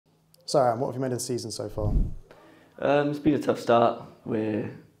So, Aaron, what have you made of the season so far? It's been a tough start where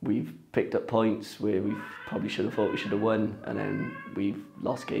we've picked up points where we probably should have thought we should have won, and then we've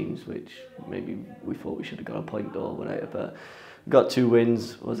lost games which maybe we thought we should have got a point or whatever. But we got 2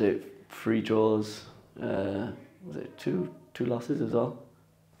 wins. Was it 3 draws? Was it two losses as well?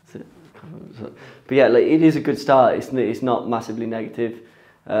 That's it. But yeah, like, it is a good start. It's not massively negative.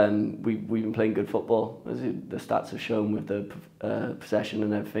 We've been playing good football, as the stats have shown, with the possession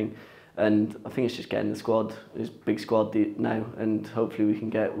and everything. And I think it's just getting the squad, this big squad now, and hopefully we can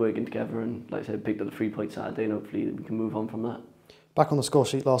get working together. And like I said, picked up the 3 points Saturday, and hopefully we can move on from that. Back on the score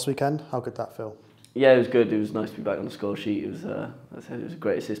sheet last weekend, how could that feel? Yeah, it was good. It was nice to be back on the score sheet. It was, like I said, it was a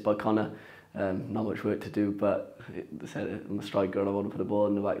great assist by Connor. Not much work to do, but I said I'm a striker and I want to put a ball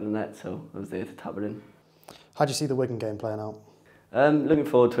in the back of the net, so I was there to tap it in. How do you see the Wigan game playing out? Looking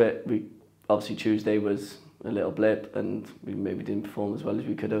forward to it. Obviously Tuesday was a little blip and we maybe didn't perform as well as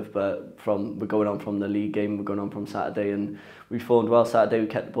we could have, but we're going on from the league game, we're going on from Saturday, and we performed well Saturday. We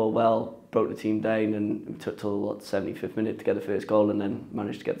kept the ball well, broke the team down, and we took till 75th minute to get the first goal, and then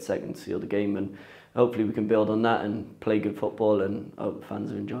managed to get the second to seal the game. And hopefully we can build on that and play good football, and I hope the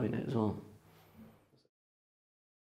fans are enjoying it as well.